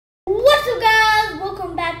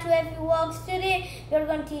back to FUWalks. Today we're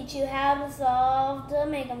going to teach you how to solve the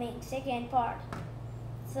Megaminx second part.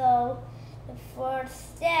 So the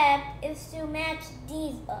first step is to match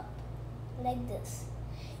these up like this.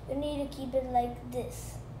 You need to keep it like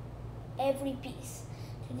this, every piece.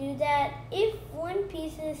 To do that, if one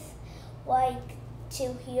piece is like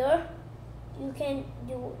to here, you can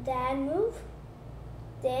do that move,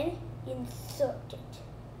 then insert it.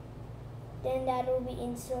 Then that will be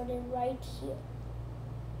inserted right here.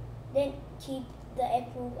 Then keep the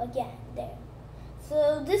egg move again there.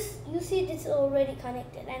 So this, you see, this is already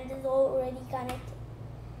connected and this is already connected.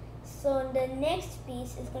 So the next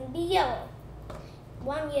piece is going to be yellow.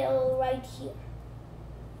 One yellow right here.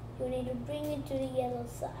 You need to bring it to the yellow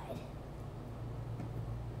side.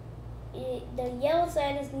 The yellow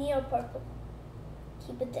side is near purple.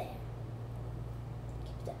 Keep it there.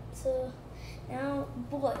 Keep that. So now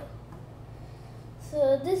blue.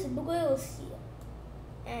 So this blue is here,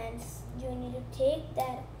 and you need to take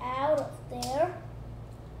that out of there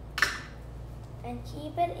and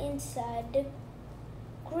keep it inside the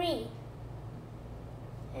green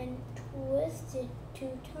and twist it 2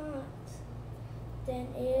 times. Then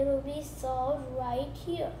it will be solved right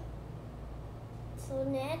here. So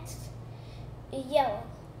next, yellow.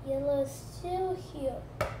 Yellow is still here.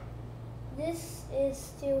 This is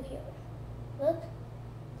still here. Look,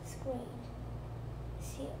 screen.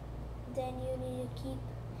 Here. Then you need to keep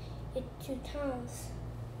it 2 times.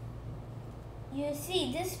 You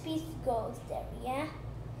see, this piece goes there, yeah?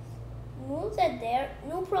 Move that there.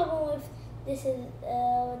 No problem if this is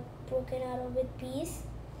broken out of a piece.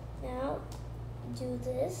 Now do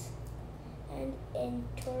this and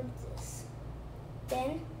enter this.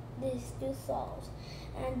 Then these 2 solves.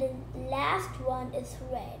 And the last one is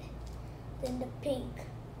red. Then the pink.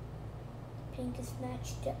 Pink is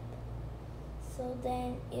matched up. So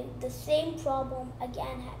then if the same problem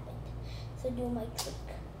again happened. So do my trick.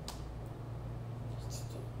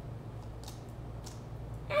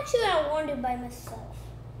 Actually, I won it by myself.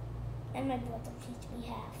 And my brother teach me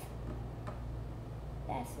half.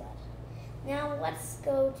 That's what. Now let's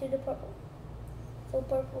go to the purple. So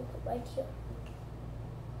purple right here.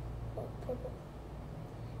 Oh, purple.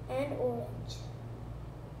 And orange.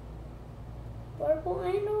 Purple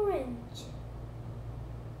and orange.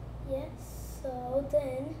 Yes. So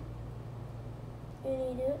then you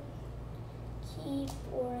need to keep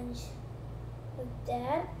orange like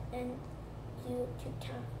that and do 2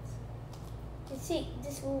 times. You see,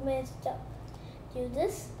 this will messed up. Do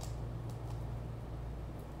this.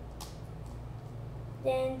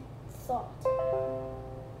 Then salt.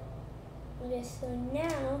 Okay, so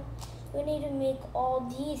now we need to make all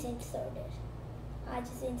these inserted. I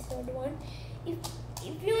just inserted one. If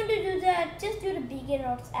you want to do that, just do the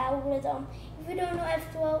beginner's algorithm. If you don't know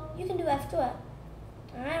F12, you can do F12.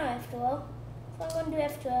 I know F12, so I'm going to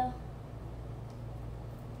do F12.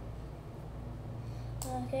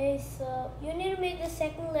 Okay, so you need to make the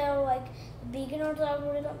second level like the beginner's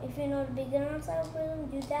algorithm. If you know the beginner's algorithm,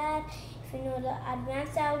 do that. If you know the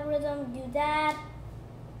advanced algorithm, do that.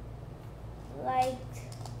 Like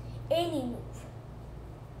any move.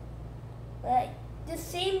 Like the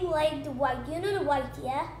same like the white. You know the white,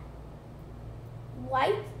 yeah?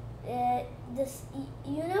 White. This,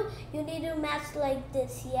 you know, you need to match like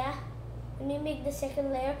this, yeah? When you make the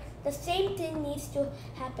second layer, the same thing needs to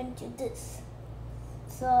happen to this.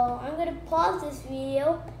 So I'm gonna pause this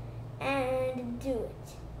video and do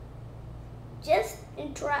it. Just do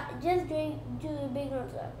the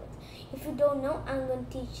beginner's algorithm. If you don't know, I'm gonna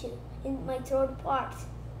teach you in my 3rd part,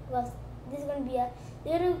 because this is gonna be a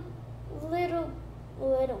little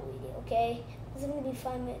video, okay? This is gonna be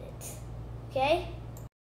 5 minutes, okay?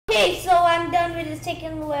 Okay, so I'm done with the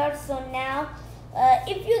second layer. So now,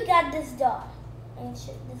 if you got this dot, I'm gonna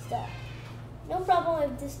show you this dot. No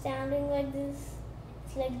problem if this standing like this.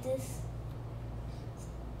 It's like this.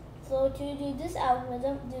 So to do this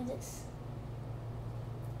algorithm, do this.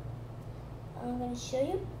 I'm gonna show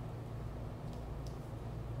you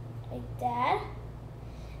like that,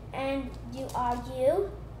 and you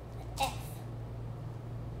argue F.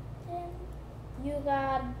 Then you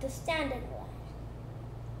got the standard line.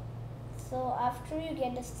 So after you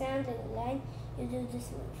get the standard line, you do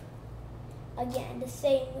this move. Again, the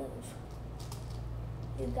same move.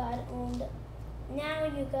 You got it on the, now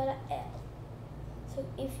you got an L. So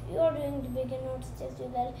if you're doing the beginner's test, you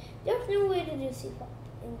got it. There's no way to do C-pop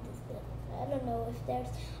in this level. I don't know if there's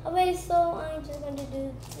a way, so I'm just going to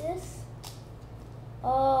do this.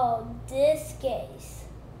 Oh, this case.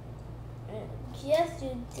 Just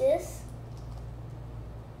do this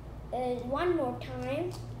one more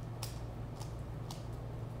time.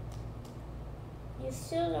 You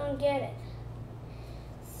still don't get it.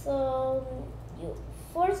 So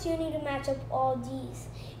first you need to match up all these.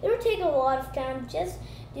 It will take a lot of time. Just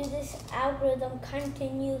do this algorithm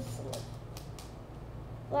continuously,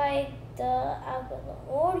 like the algorithm.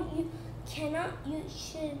 Or you should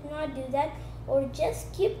not do that, or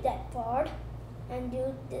just skip that part and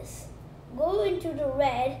do this. Go into the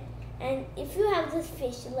red, and if you have this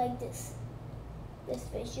fish like this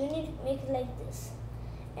fish, you need to make it like this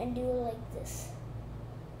and do it like this.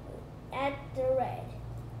 Add the red.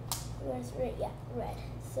 Where's red? Yeah, red.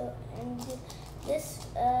 So, and do this,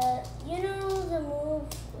 you know the move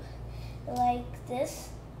like this?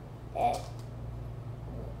 Look.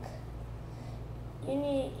 You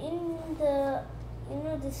need,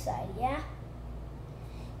 this side, yeah?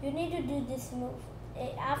 You need to do this move.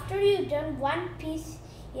 After you've done one piece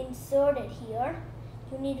inserted here,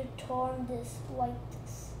 you need to turn this like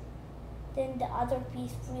this. Then the other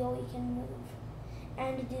piece really can move.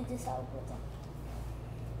 And do this algorithm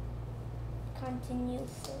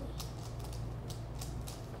continuously.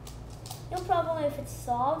 No problem if it's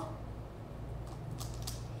solved.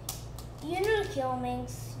 You know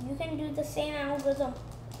Megaminx, you can do the same algorithm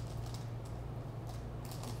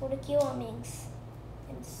for the Megaminx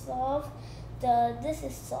and solve this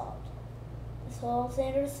is solved. This whole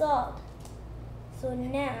center is solved. So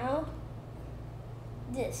now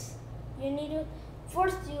this, you need to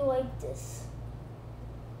first do like this.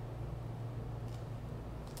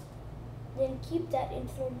 Then keep that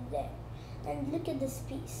inserted there. And look at this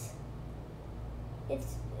piece.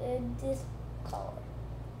 It's this color.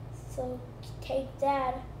 So take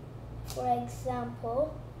that, for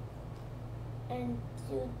example, and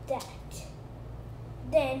do that.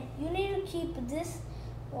 Then you need to keep this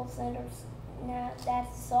whole center. Now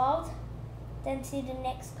that's solved. Then see the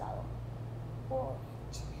next color, orange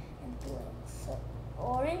and blue. So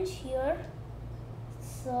orange here.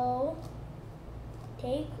 So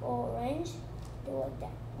take orange, do like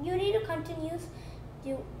that. You need to continue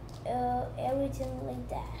do everything like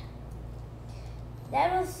that.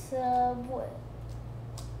 That was blue.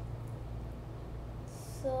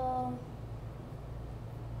 So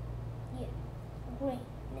yeah, green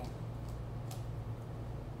now.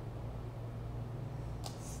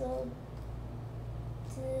 So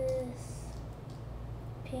this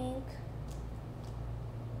pink.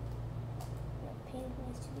 The pink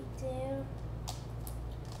needs to be there.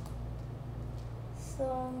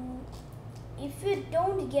 So if you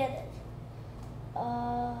don't get it,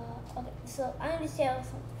 okay, so I understand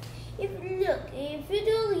something. If you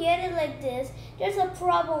don't get it like this, there's a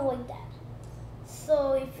problem with that.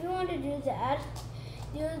 So if you want to do that,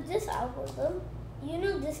 use this algorithm. You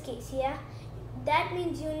know this case, yeah? That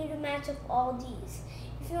means you need to match up all these.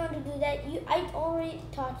 If you want to do that, I already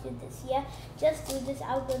taught you this, yeah? Just do this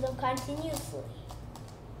algorithm continuously.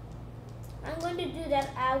 I'm going to do that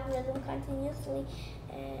algorithm continuously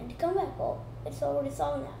and come back. Oh, it's already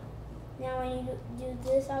solved now. Now I need to do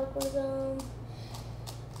this algorithm.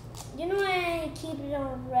 You know why I keep it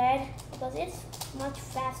on red? Because it's much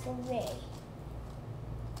faster way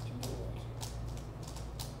to do it.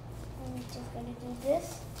 I'm just going to do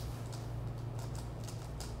this.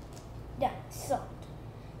 Done. Solved.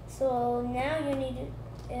 So now you need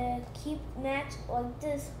to keep match like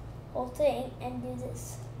this whole thing and do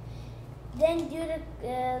this. Then do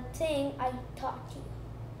the thing I taught you.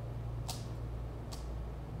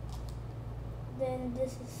 Then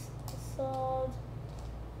this is solved.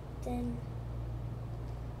 Then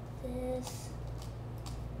this.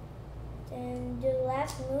 Then do the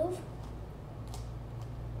last move.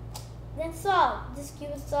 Then solve. This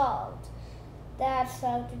cube is solved. That's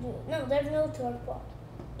how to do it. No, there's no third part.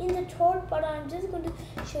 In the third part, I'm just going to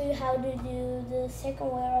show you how to do the second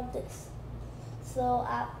layer of this. So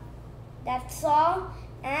that's all.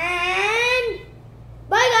 And